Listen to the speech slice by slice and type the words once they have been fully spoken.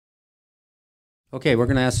Okay, we're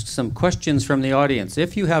going to ask some questions from the audience.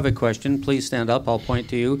 If you have a question, please stand up. I'll point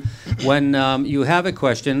to you. When you have a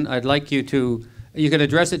question, I'd like you to, you can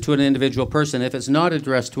address it to an individual person. If it's not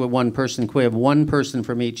addressed to a one person, can we have one person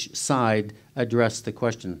from each side address the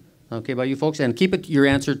question? Okay, by you folks? And keep it your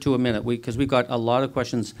answer to a minute, because we've got a lot of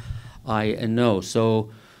questions I know. So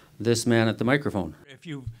this man at the microphone. If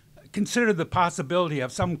you consider the possibility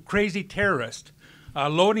of some crazy terrorist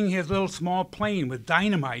loading his little small plane with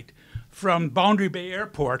dynamite from Boundary Bay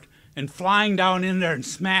Airport and flying down in there and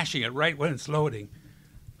smashing it right when it's loading,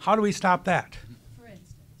 how do we stop that?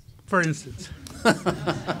 For instance.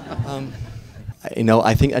 You know,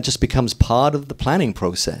 I think that just becomes part of the planning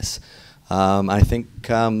process. I think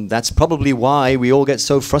that's probably why we all get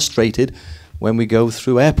so frustrated when we go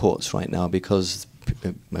through airports right now, because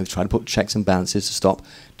we try to put checks and balances to stop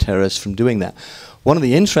terrorists from doing that. One of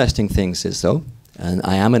the interesting things is, though, and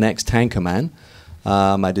I am an ex-tanker man,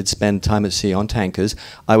 I did spend time at sea on tankers.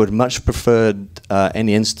 I would much preferred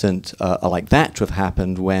any incident like that to have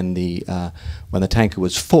happened when the tanker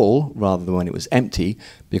was full rather than when it was empty,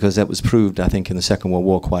 because that was proved, I think, in the Second World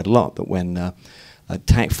War quite a lot, that when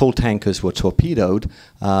full tankers were torpedoed,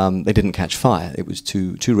 they didn't catch fire. It was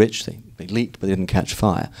too rich. They leaked, but they didn't catch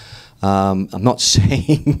fire. I'm not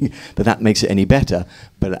saying that makes it any better,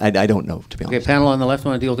 but I don't know, to be honest. Okay, panel on the left,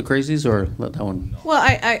 want to deal with the crazies, or let that one? Well,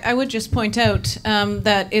 I would just point out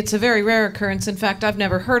that it's a very rare occurrence. In fact, I've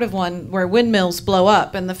never heard of one where windmills blow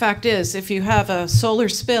up. And the fact is, if you have a solar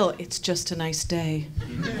spill, it's just a nice day.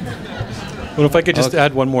 Well, if I could just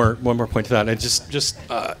add one more point to that, and just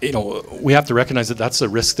you know, we have to recognize that that's a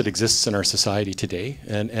risk that exists in our society today,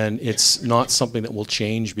 and it's not something that will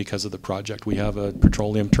change because of the project. We have a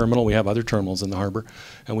petroleum terminal, we have other terminals in the harbor,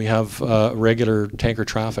 and we have regular tanker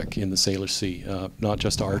traffic in the Sailor Sea, not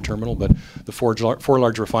just our terminal, but the four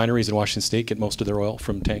large refineries in Washington State get most of their oil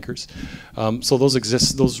from tankers. So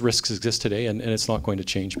those risks exist today, and it's not going to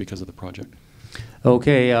change because of the project.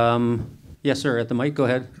 Okay, yes, sir, at the mic, go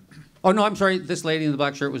ahead. Oh, no, I'm sorry. This lady in the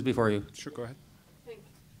black shirt was before you. Sure, go ahead.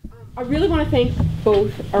 I really want to thank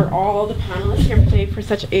all the panelists here today for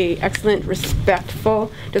such a excellent,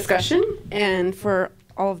 respectful discussion, and for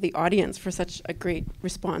all of the audience for such a great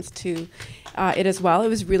response to it as well. It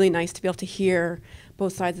was really nice to be able to hear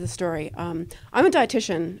both sides of the story. I'm a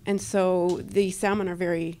dietitian, and so the salmon are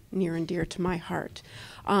very near and dear to my heart.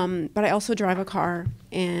 But I also drive a car,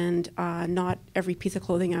 and not every piece of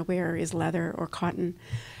clothing I wear is leather or cotton.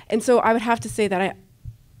 And so I would have to say that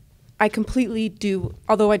I completely do,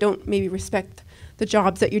 although I don't maybe respect the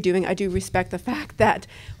jobs that you're doing, I do respect the fact that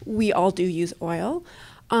we all do use oil.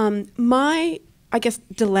 My, I guess,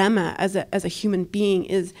 dilemma as a human being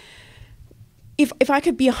is, if I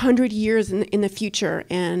could be 100 years in the future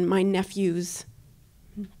and my nephew's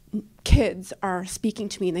kids are speaking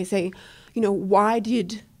to me and they say, you know, why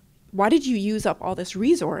did you use up all this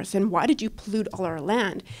resource, and why did you pollute all our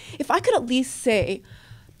land? If I could at least say,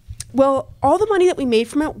 well, all the money that we made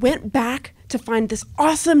from it went back to find this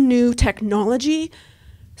awesome new technology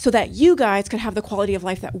so that you guys could have the quality of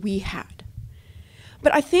life that we had.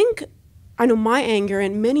 But I know my anger,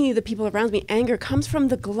 and many of the people around me, anger comes from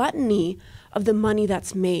the gluttony of the money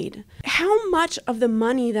that's made. How much of the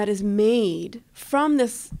money that is made from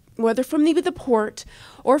this, whether from maybe the port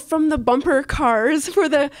or from the bumper cars for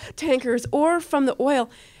the tankers or from the oil,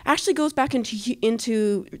 actually goes back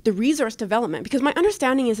into the resource development? Because my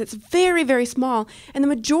understanding is it's very, very small, and the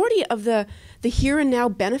majority of the here and now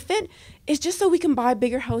benefit is just so we can buy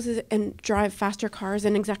bigger houses and drive faster cars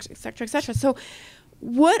and et cetera, et cetera. So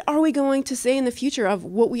what are we going to say in the future of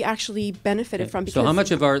what we actually benefited from? Because so how much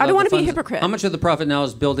of our... I don't want to be a hypocrite. How much of the profit now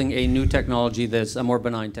is building a new technology that's a more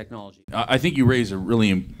benign technology? I think you raise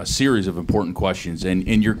a series of important questions,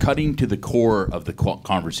 and you're cutting to the core of the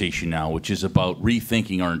conversation now, which is about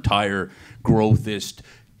rethinking our entire growthist,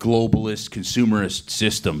 globalist, consumerist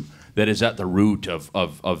system that is at the root of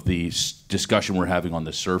the discussion we're having on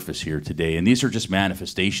the surface here today. And these are just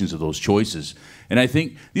manifestations of those choices. And I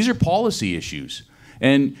think these are policy issues.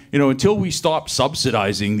 And, you know, until we stop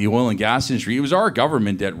subsidizing the oil and gas industry, it was our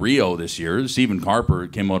government at Rio this year, Stephen Harper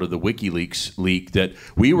came out of the WikiLeaks leak, that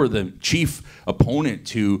we were the chief opponent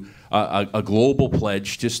to a global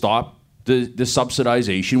pledge to stop the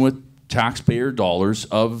subsidization with taxpayer dollars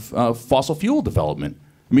of fossil fuel development.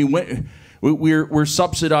 I mean, we're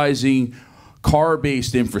subsidizing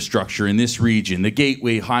car-based infrastructure in this region, the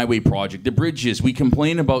Gateway Highway project, the bridges. We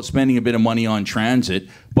complain about spending a bit of money on transit,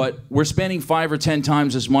 but we're spending 5 or 10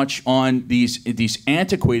 times as much on these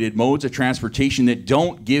antiquated modes of transportation that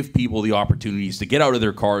don't give people the opportunities to get out of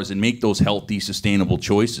their cars and make those healthy, sustainable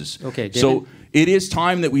choices. Okay, David. So it is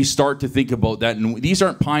time that we start to think about that. And these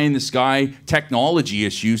aren't pie-in-the-sky technology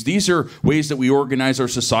issues. These are ways that we organize our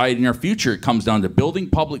society and our future. It comes down to building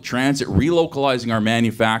public transit, relocalizing our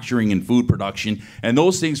manufacturing and food production, and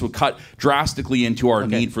those things would cut drastically into our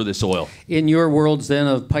need for this oil. In your worlds then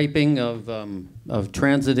of piping, of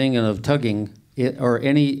transiting, and of tugging, or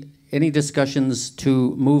any discussions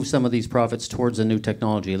to move some of these profits towards a new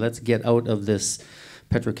technology? Let's get out of this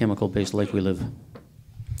petrochemical-based life we live.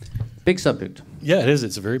 Big subject. Yeah, it is.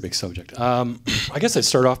 It's a very big subject. I guess I'd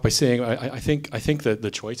start off by saying I think that the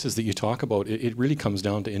choices that you talk about, it really comes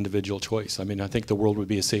down to individual choice. I mean, I think the world would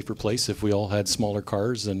be a safer place if we all had smaller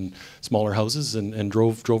cars and smaller houses and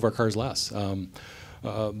drove our cars less.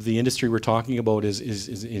 The industry we're talking about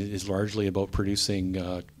is largely about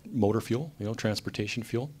producing motor fuel, transportation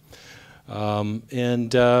fuel,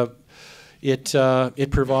 and it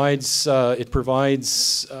provides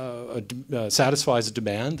satisfies a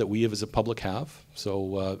demand that we as a public have.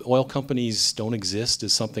 So oil companies don't exist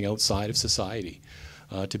as something outside of society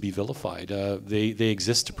to be vilified. They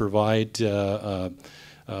exist to provide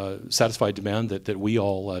satisfy demand that we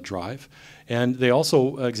all drive, and they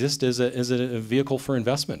also exist as a vehicle for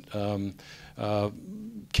investment.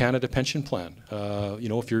 Canada Pension Plan.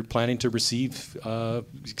 If you're planning to receive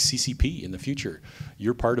CCP in the future,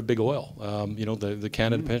 you're part of big oil. The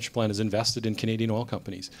Canada Pension Plan is invested in Canadian oil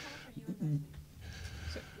companies.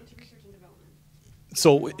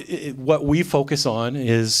 So what we focus on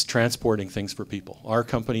is transporting things for people. Our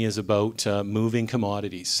company is about moving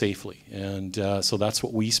commodities safely, and so that's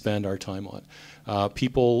what we spend our time on.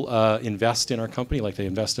 People invest in our company like they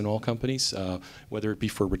invest in all companies, whether it be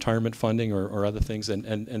for retirement funding or other things, and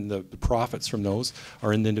the profits from those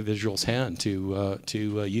are in the individual's hand to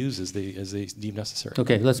use as they deem necessary.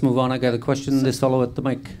 Okay, let's move on. I got a question. This fellow at the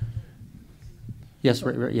mic. Yes,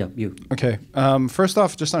 right, yeah, you. Okay. First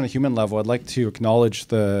off, just on a human level, I'd like to acknowledge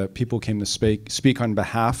the people who came to speak on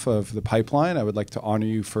behalf of the pipeline. I would like to honor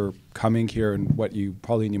you for coming here and what you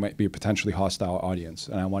might be a potentially hostile audience.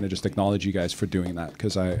 And I want to just acknowledge you guys for doing that,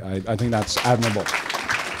 because I think that's admirable.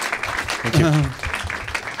 Thank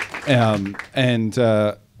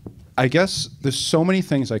you. I guess there's so many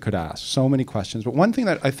things I could ask, so many questions. But one thing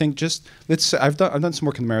that I think let's say I've done some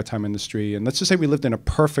work in the maritime industry, and let's just say we lived in a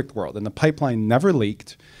perfect world and the pipeline never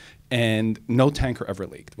leaked and no tanker ever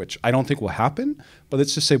leaked, which I don't think will happen, but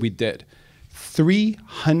let's just say we did.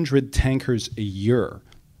 300 tankers a year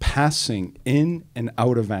passing in and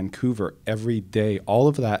out of Vancouver every day, all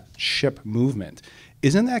of that ship movement.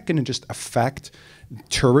 Isn't that going to just affect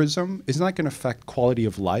tourism? Isn't that going to affect quality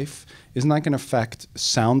of life? Isn't that going to affect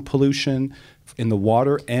sound pollution in the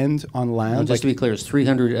water and on land? Well, just to be clear, it's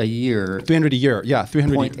 300 a year. 300 a year, yeah.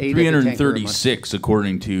 336,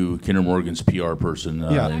 according to Kinder Morgan's PR person.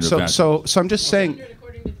 Yeah, so I'm just saying.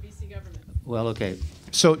 According to the BC government. Well, okay.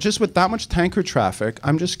 So just with that much tanker traffic,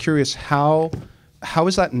 I'm just curious how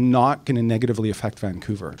is that not going to negatively affect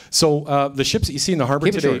Vancouver? So the ships that you see in the harbor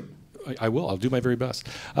today. I will. I'll do my very best.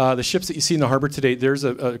 The ships that you see in the harbor today, there's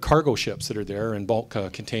a cargo ships that are there and bulk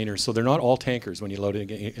containers. So they're not all tankers when you load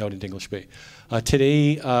it out into English Bay.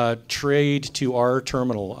 Today, trade to our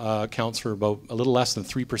terminal accounts for about a little less than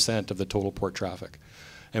 3% of the total port traffic.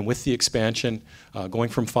 And with the expansion, going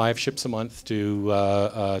from 5 ships a month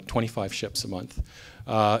to 25 ships a month,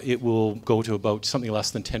 it will go to about something less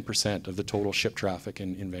than 10% of the total ship traffic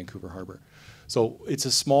in Vancouver Harbor. So it's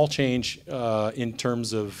a small change in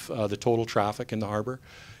terms of the total traffic in the harbor,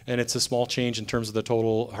 and it's a small change in terms of the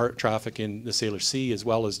total traffic in the Sailor Sea, as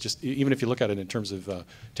well as just even if you look at it in terms of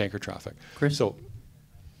tanker traffic. Chris? So,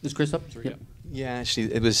 is Chris up? Sorry, Yeah,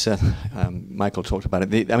 actually, it was Michael talked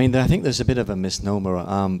about it. I think there's a bit of a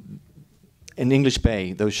misnomer. In English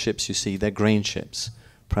Bay, those ships you see, they're grain ships,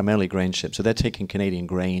 primarily grain ships. So they're taking Canadian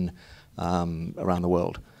grain around the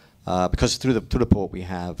world. Because through the port we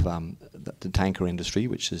have the tanker industry,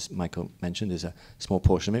 which, as Michael mentioned, is a small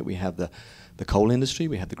portion of it. We have the coal industry,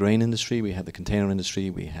 we have the grain industry, we have the container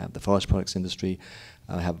industry, we have the forest products industry.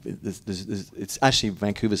 It's actually,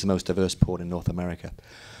 Vancouver's the most diverse port in North America.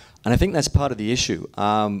 And I think that's part of the issue.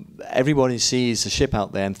 Everybody sees a ship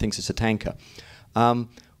out there and thinks it's a tanker.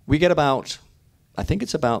 We get about, I think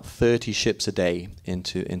it's about 30 ships a day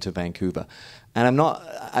into Vancouver. And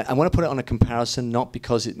I want to put it on a comparison, not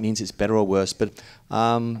because it means it's better or worse, but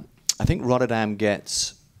I think Rotterdam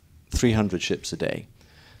gets 300 ships a day.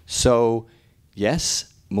 So,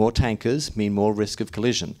 yes, more tankers mean more risk of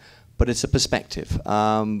collision. but it's a perspective.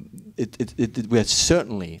 We're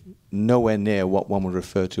certainly nowhere near what one would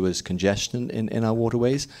refer to as congestion in our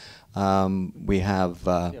waterways. We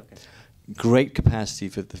have great capacity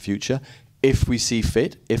for the future. If we see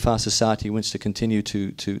fit, if our society wants to continue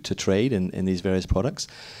to trade in these various products.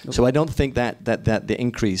 Okay. So I don't think that the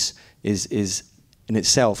increase is in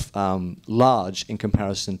itself large in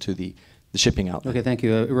comparison to the shipping outlet. Okay, thank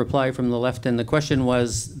you. A reply from the left, and the question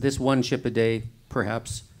was, this one ship a day,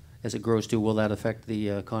 perhaps, as it grows to, will that affect the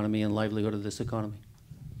economy and livelihood of this economy?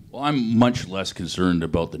 Well, I'm much less concerned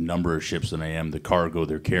about the number of ships than I am the cargo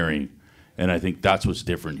they're carrying, and I think that's what's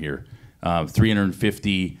different here.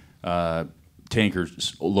 350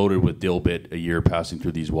 tankers loaded with dilbit a year passing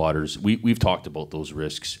through these waters. We've talked about those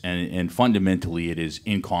risks, and fundamentally it is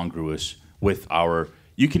incongruous with our.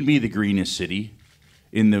 You can be the greenest city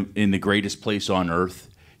in the greatest place on earth.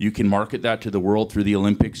 You can market that to the world through the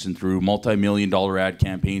Olympics and through multi-million-dollar ad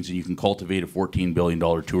campaigns, and you can cultivate a $14 billion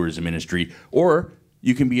tourism industry, or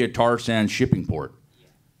you can be a tar sands shipping port.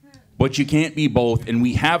 But you can't be both, and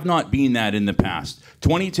we have not been that in the past.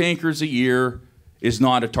 20 tankers a year is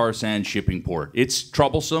not a tar sands shipping port. It's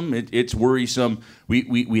troublesome, it's worrisome.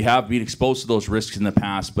 We have been exposed to those risks in the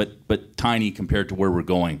past, but tiny compared to where we're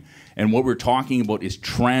going. And what we're talking about is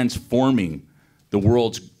transforming the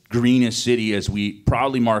world's greenest city, as we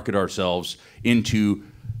proudly market ourselves, into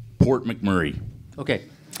Port McMurray. Okay.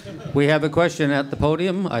 We have a question at the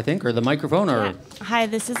podium, I think, or the microphone. Or Yeah. Hi,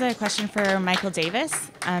 this is a question for Michael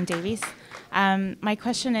Davies. My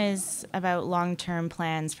question is about long-term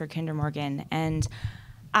plans for Kinder Morgan. And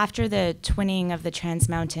after the twinning of the Trans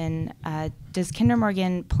Mountain, does Kinder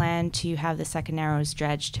Morgan plan to have the second Narrows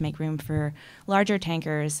dredged to make room for larger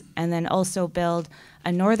tankers, and then also build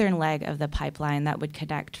a northern leg of the pipeline that would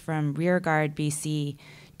connect from Rearguard, BC,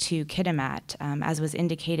 to Kitimat, as was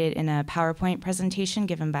indicated in a PowerPoint presentation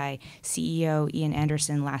given by CEO Ian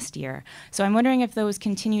Anderson last year. So I'm wondering if those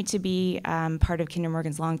continue to be part of Kinder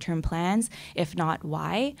Morgan's long-term plans, if not,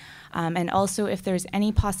 why? And also if there's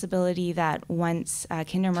any possibility that once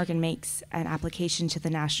Kinder Morgan makes an application to the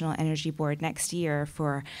National Energy Board next year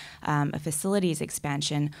for a facilities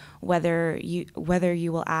expansion, whether you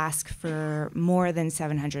will ask for more than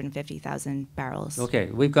 750,000 barrels. Okay,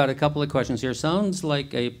 we've got a couple of questions here. Sounds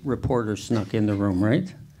like a reporter snuck in the room,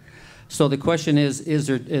 right? So the question is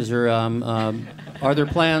there are there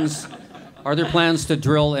plans to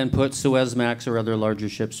drill and put Suezmax or other larger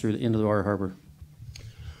ships into our harbor?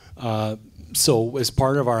 So as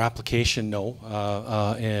part of our application, no.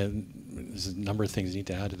 And there's a number of things I need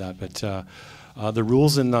to add to that, but the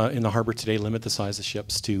rules in the harbor today limit the size of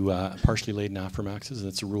ships to partially laden Aframaxes, and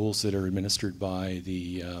it's rules that are administered by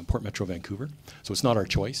the Port Metro Vancouver. So it's not our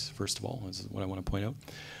choice, first of all, is what I want to point out.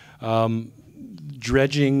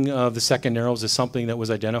 Dredging of the second Narrows is something that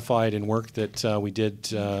was identified in work that we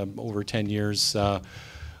did over 10 years,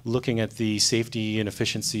 looking at the safety and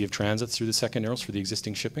efficiency of transit through the second Narrows for the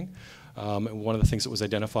existing shipping. One of the things that was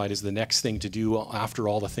identified is the next thing to do after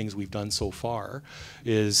all the things we've done so far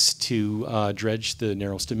is to dredge the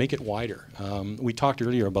Narrows to make it wider. We talked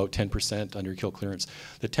earlier about 10% under kill clearance.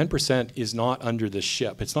 The 10% is not under the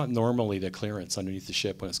ship. It's not normally the clearance underneath the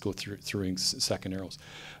ship when it's go through second Narrows.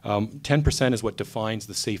 10% is what defines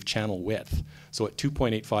the safe channel width. So at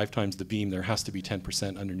 2.85 times the beam, there has to be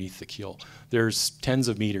 10% underneath the keel. There's tens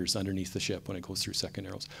of meters underneath the ship when it goes through second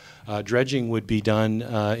Narrows. Dredging would be done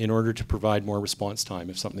in order to provide more response time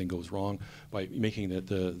if something goes wrong by making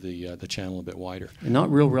the channel a bit wider. And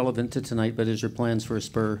not real relevant to tonight, but is there plans for a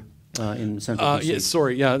spur in Central BC? Yeah,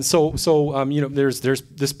 sorry, yeah. So you know, there's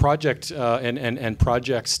this project and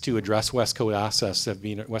projects to address West Coast access have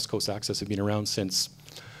been around since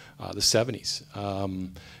the 70s.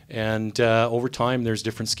 And over time, there's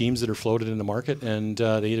different schemes that are floated in the market, and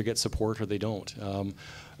they either get support or they don't.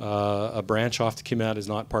 A branch off to Kitimat is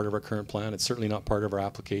not part of our current plan. It's certainly not part of our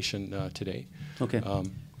application today. Okay.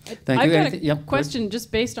 Thank you. I've got a question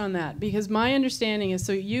just based on that, because my understanding is,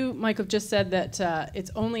 so you, Michael, just said that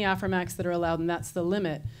it's only Aframax that are allowed, and that's the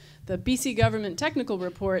limit. The BC government technical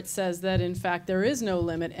report says that, in fact, there is no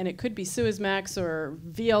limit, and it could be Suezmax or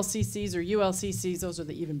VLCCs or ULCCs. Those are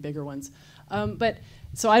the even bigger ones.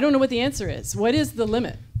 So I don't know what the answer is. What is the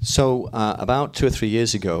limit? So about 2 or 3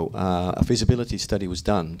 years ago, a feasibility study was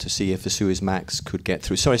done to see if the Suezmax could get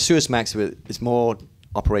through. Sorry, Suezmax is more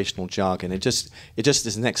operational jargon. It just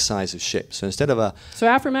is the next size of ship. So instead of a... So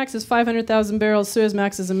Aframax is 500,000 barrels,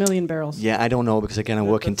 Suezmax is 1 million barrels. Yeah, I don't know, because again, I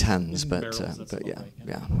work in tons, but yeah.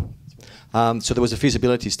 So there was a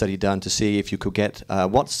feasibility study done to see if you could get,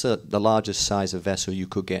 what's the largest size of vessel you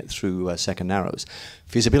could get through second Narrows.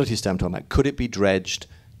 Feasibility study I'm talking about, could it be dredged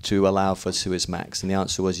to allow for Suezmax? And the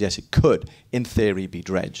answer was yes, it could, in theory, be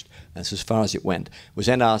dredged. That's as far as it went. It was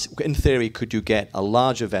then asked, in theory, could you get a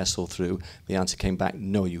larger vessel through? The answer came back,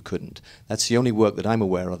 no, you couldn't. That's the only work that I'm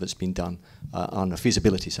aware of that's been done on the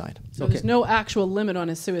feasibility side. So there's no actual limit on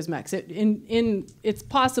a Suezmax. It's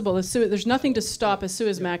possible. There's nothing to stop a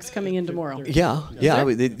Suezmax coming in tomorrow. Yeah.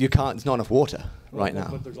 You can't. There's not enough water right now.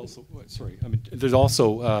 But there's also, there's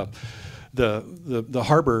also the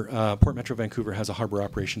harbor. Port Metro Vancouver has a harbor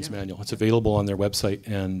operations manual. It's available on their website,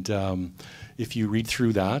 and if you read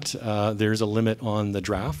through that, there's a limit on the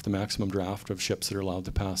draft, the maximum draft of ships that are allowed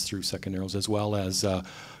to pass through second narrows, as well as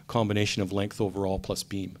combination of length overall plus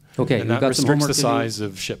beam. Okay, and that restricts the size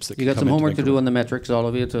of ships that can come into Vancouver. You got some homework to do on the metrics, all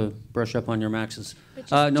of you, to brush up on your maxes.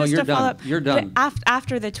 No, you're done. You're done.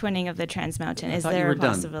 After the twinning of the Trans Mountain, is there a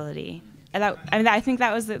possibility? I think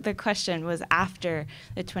that was the question, was after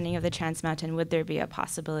the twinning of the Trans Mountain, would there be a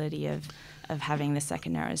possibility of having the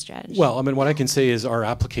second narrows dredged? Well, I mean, what I can say is our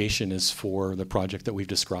application is for the project that we've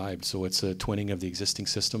described. So it's a twinning of the existing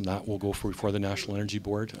system. That will go before the National Energy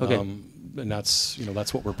Board. Okay. And that's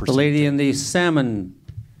what we're pursuing. The lady in the salmon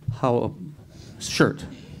shirt.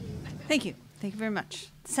 Thank you. Thank you very much.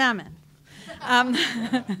 Salmon.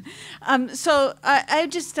 So I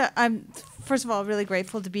just, I'm first of all really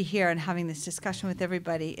grateful to be here and having this discussion with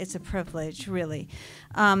everybody. It's a privilege, really.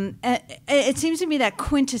 It seems to me that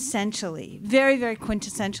quintessentially, very, very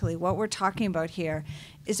quintessentially, what we're talking about here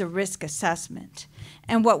is a risk assessment.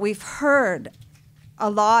 And what we've heard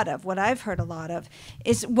what I've heard a lot of,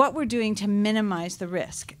 is what we're doing to minimize the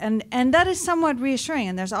risk. And that is somewhat reassuring,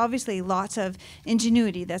 and there's obviously lots of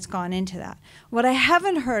ingenuity that's gone into that. What I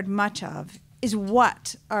haven't heard much of is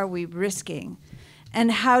what are we risking,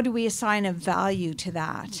 and how do we assign a value to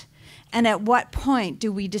that, and at what point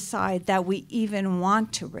do we decide that we even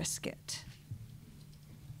want to risk it?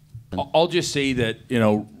 I'll just say that,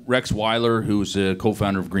 Rex Weiler, who's a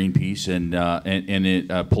co-founder of Greenpeace and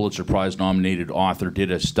a Pulitzer Prize nominated author, did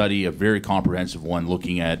a study, a very comprehensive one,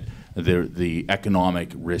 looking at the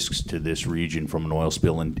economic risks to this region from an oil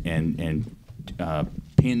spill, and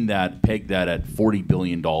pegged that at $40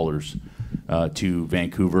 billion to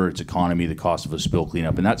Vancouver, its economy, the cost of a spill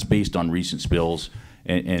cleanup, and that's based on recent spills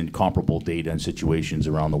and comparable data and situations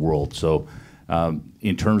around the world. So.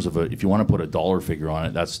 In terms of if you want to put a dollar figure on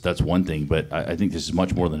it, that's one thing. But I think this is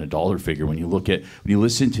much more than a dollar figure. When you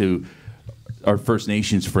listen to our First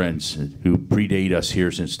Nations friends who predate us here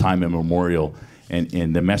since time immemorial,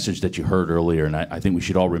 and the message that you heard earlier, and I think we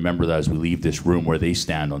should all remember that as we leave this room, where they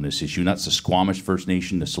stand on this issue. And that's the Squamish First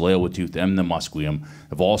Nation, the Tsleil-Waututh, and the Musqueam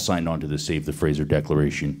have all signed on to the Save the Fraser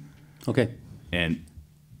Declaration. Okay. And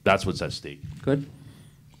that's what's at stake. Good. Do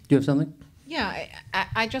you have something? Yeah,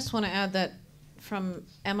 I just want to add that from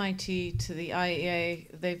MIT to the IEA,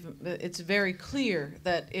 it's very clear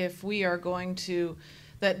that if we are going to,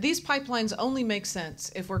 that these pipelines only make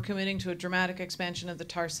sense if we're committing to a dramatic expansion of the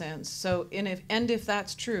tar sands. So, if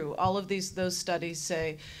that's true, all of those studies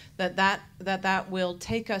say that will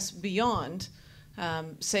take us beyond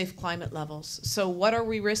safe climate levels. So what are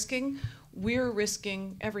we risking? We're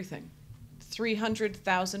risking everything.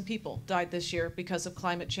 300,000 people died this year because of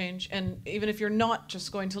climate change. And even if you're not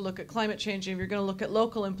just going to look at climate change, if you're going to look at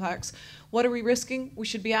local impacts, what are we risking? We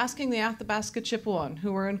should be asking the Athabasca Chippewan,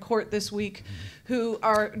 who are in court this week, who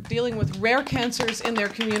are dealing with rare cancers in their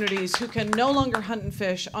communities, who can no longer hunt and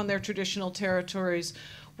fish on their traditional territories.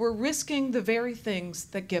 We're risking the very things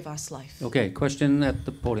that give us life. Okay, question at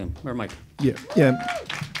the podium, or Mike. Yeah.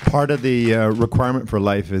 Part of the requirement for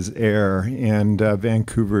life is air, and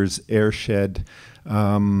Vancouver's airshed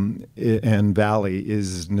and valley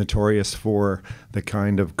is notorious for the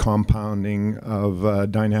kind of compounding of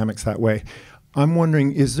dynamics that way. I'm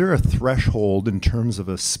wondering, is there a threshold in terms of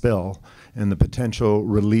a spill and the potential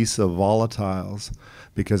release of volatiles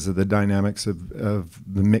because of the dynamics of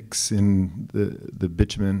the mix in the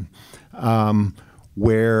bitumen,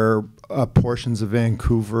 where portions of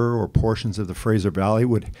Vancouver or portions of the Fraser Valley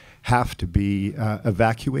would have to be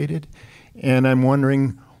evacuated? And I'm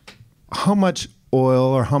wondering how much oil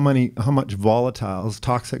or how much volatiles,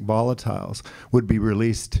 toxic volatiles, would be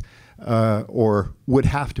released or would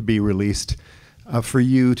have to be released for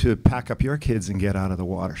you to pack up your kids and get out of the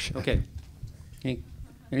watershed. Okay.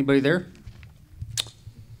 Anybody there?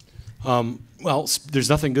 Well, there's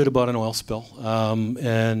nothing good about an oil spill,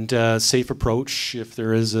 and safe approach, if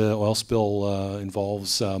there is an oil spill,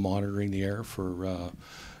 involves monitoring the air for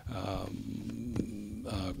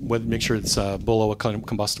make sure it's below a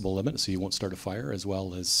combustible limit, so you won't start a fire, as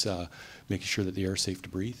well as making sure that the air is safe to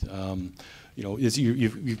breathe. You know,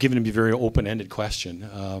 you've given me a very open-ended question.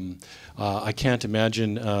 I can't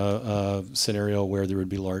imagine a scenario where there would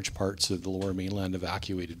be large parts of the Lower Mainland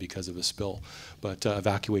evacuated because of a spill, but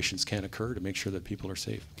evacuations can occur to make sure that people are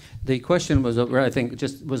safe. The question was, I think,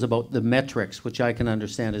 just was about the metrics, which I can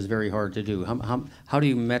understand is very hard to do. How do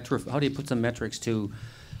you put some metrics to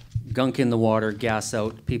gunk in the water, gas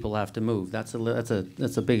out, people have to move? That's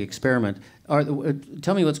a big experiment.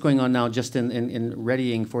 Tell me what's going on now, just in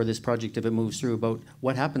readying for this project if it moves through. About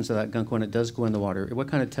what happens to that gunk when it does go in the water. What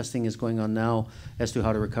kind of testing is going on now as to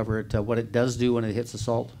how to recover it? What it does do when it hits the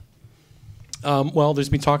salt? Well, there's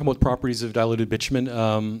been talk about properties of diluted bitumen.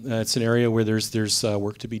 It's an area where there's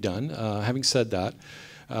work to be done. Having said that,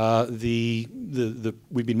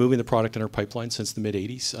 we've been moving the product in our pipeline since the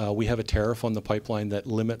mid-'80s. We have a tariff on the pipeline that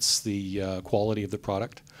limits the quality of the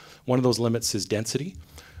product. One of those limits is density.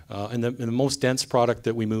 And the most dense product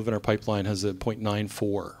that we move in our pipeline has a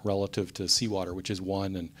 0.94 relative to seawater, which is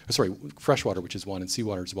 1, and freshwater, which is 1, and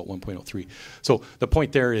seawater is about 1.03. So the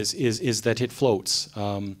point there is that it floats.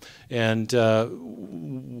 And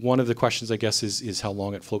one of the questions, I guess, is how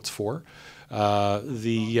long it floats for.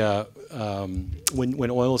 When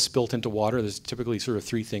oil is spilt into water, there's typically sort of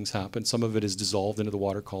 3 things happen. Some of it is dissolved into the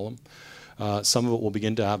water column. Some of it will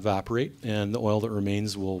begin to evaporate, and the oil that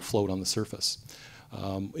remains will float on the surface.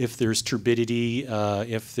 If there's turbidity,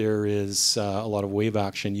 if there is a lot of wave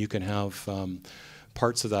action, you can have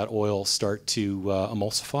parts of that oil start to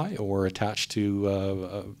emulsify or attach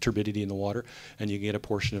to turbidity in the water, and you get a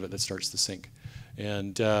portion of it that starts to sink.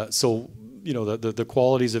 And so, you know, the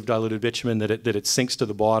qualities of diluted bitumen, that it sinks to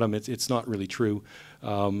the bottom, it's not really true.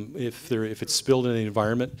 If it's spilled in the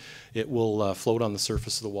environment, it will float on the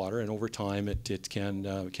surface of the water, and over time it can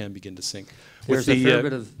begin to sink. There's a fair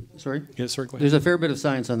bit of sorry. Yeah, sorry. Go ahead. There's a fair bit of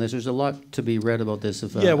science on this. There's a lot to be read about this.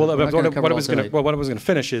 What I was going to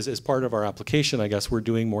finish is, as part of our application, I guess we're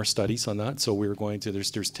doing more studies on that. So we're going to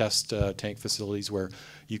there's test tank facilities where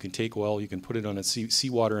you can take oil, you can put it on a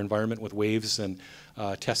seawater environment with waves, and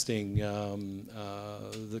testing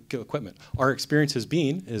the equipment. Our experience has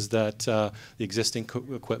been that the existing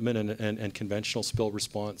equipment and conventional spill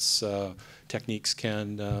response techniques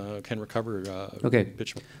can recover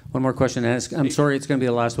bitumen. One more question to ask. I'm sorry, it's going to be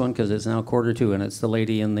the last one because it's now 1:45, and it's the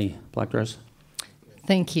lady in the black dress.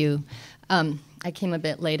 Thank you. I came a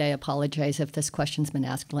bit late. I apologize if this question's been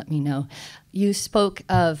asked. Let me know. You spoke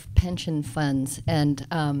of pension funds, and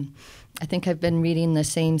I think I've been reading the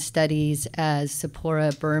same studies as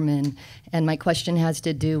Sephora Berman, and my question has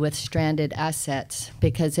to do with stranded assets,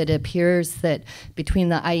 because it appears that between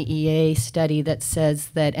the IEA study that says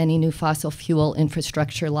that any new fossil fuel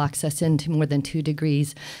infrastructure locks us into more than 2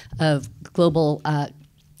 degrees of global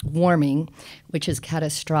warming, which is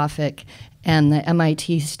catastrophic, and the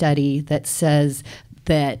MIT study that says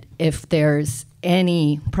that if there's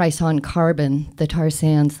any price on carbon, the tar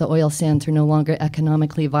sands, the oil sands are no longer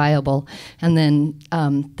economically viable. And then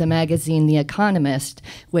the magazine The Economist,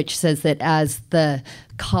 which says that as the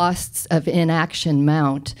costs of inaction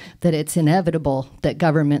mount, that it's inevitable that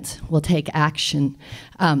governments will take action.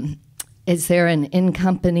 Is there an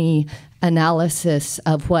in-company analysis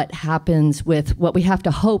of what happens with what we have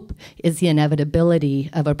to hope is the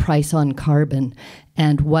inevitability of a price on carbon,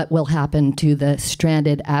 and what will happen to the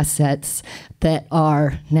stranded assets that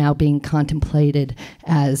are now being contemplated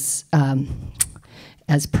as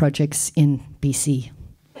projects in BC?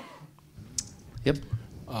 Yep.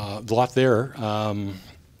 A lot there. Trying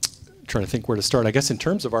to think where to start. I guess in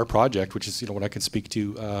terms of our project, which is what I can speak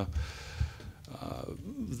to,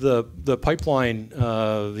 the pipeline,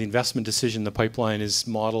 the investment decision, the pipeline is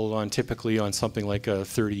modeled typically on something like a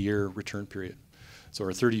 30-year return period, so a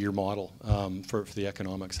 30-year model for the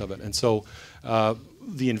economics of it. And so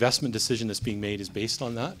the investment decision that's being made is based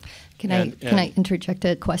on that. Can I interject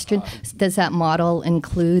a question? Does that model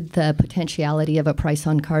include the potentiality of a price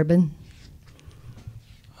on carbon?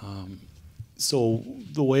 So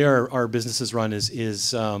the way our business is run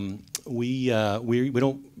is we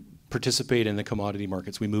don't participate in the commodity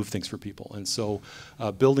markets. We move things for people. And so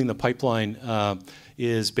building the pipeline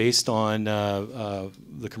is based on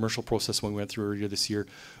the commercial process when we went through earlier this year,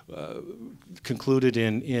 concluded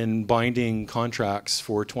in binding contracts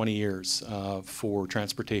for 20 years for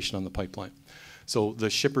transportation on the pipeline. So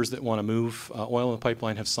the shippers that want to move oil in the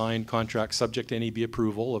pipeline have signed contracts subject to NEB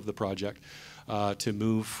approval of the project. to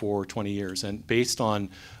move for 20 years. And based on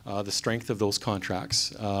the strength of those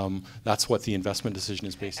contracts, that's what the investment decision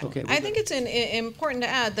is based on. I think it's important to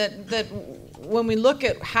add that when we look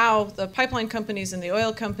at how the pipeline companies and the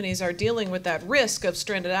oil companies are dealing with that risk of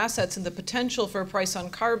stranded assets and the potential for a price on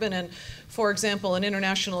carbon and, for example, an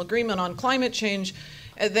international agreement on climate change,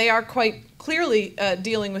 they are quite clearly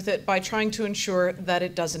dealing with it by trying to ensure that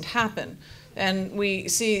it doesn't happen. And we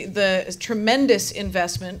see the tremendous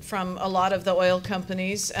investment from a lot of the oil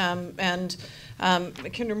companies, and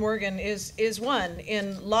Kinder Morgan is one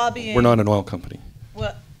in lobbying. We're not an oil company.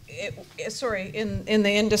 Well, in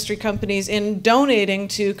the industry companies, in donating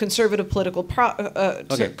to conservative political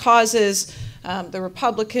causes. The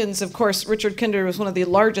Republicans, of course, Richard Kinder was one of the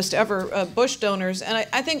largest ever Bush donors. And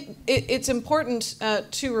I think it's important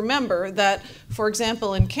to remember that, for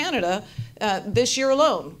example, in Canada, this year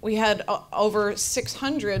alone, we had over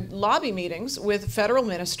 600 lobby meetings with federal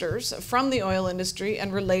ministers from the oil industry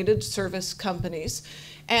and related service companies,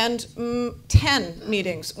 and 10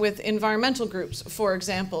 meetings with environmental groups, for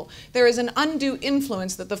example. There is an undue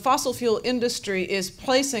influence that the fossil fuel industry is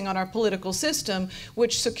placing on our political system,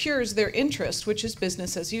 which secures their interest, which is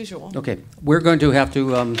business as usual. Okay, we're going to have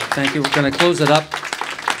to, thank you, we're going to close it up.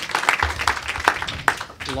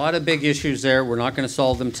 A lot of big issues there. We're not going to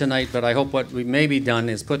solve them tonight, but I hope what we maybe done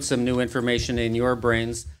is put some new information in your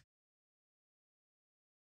brains.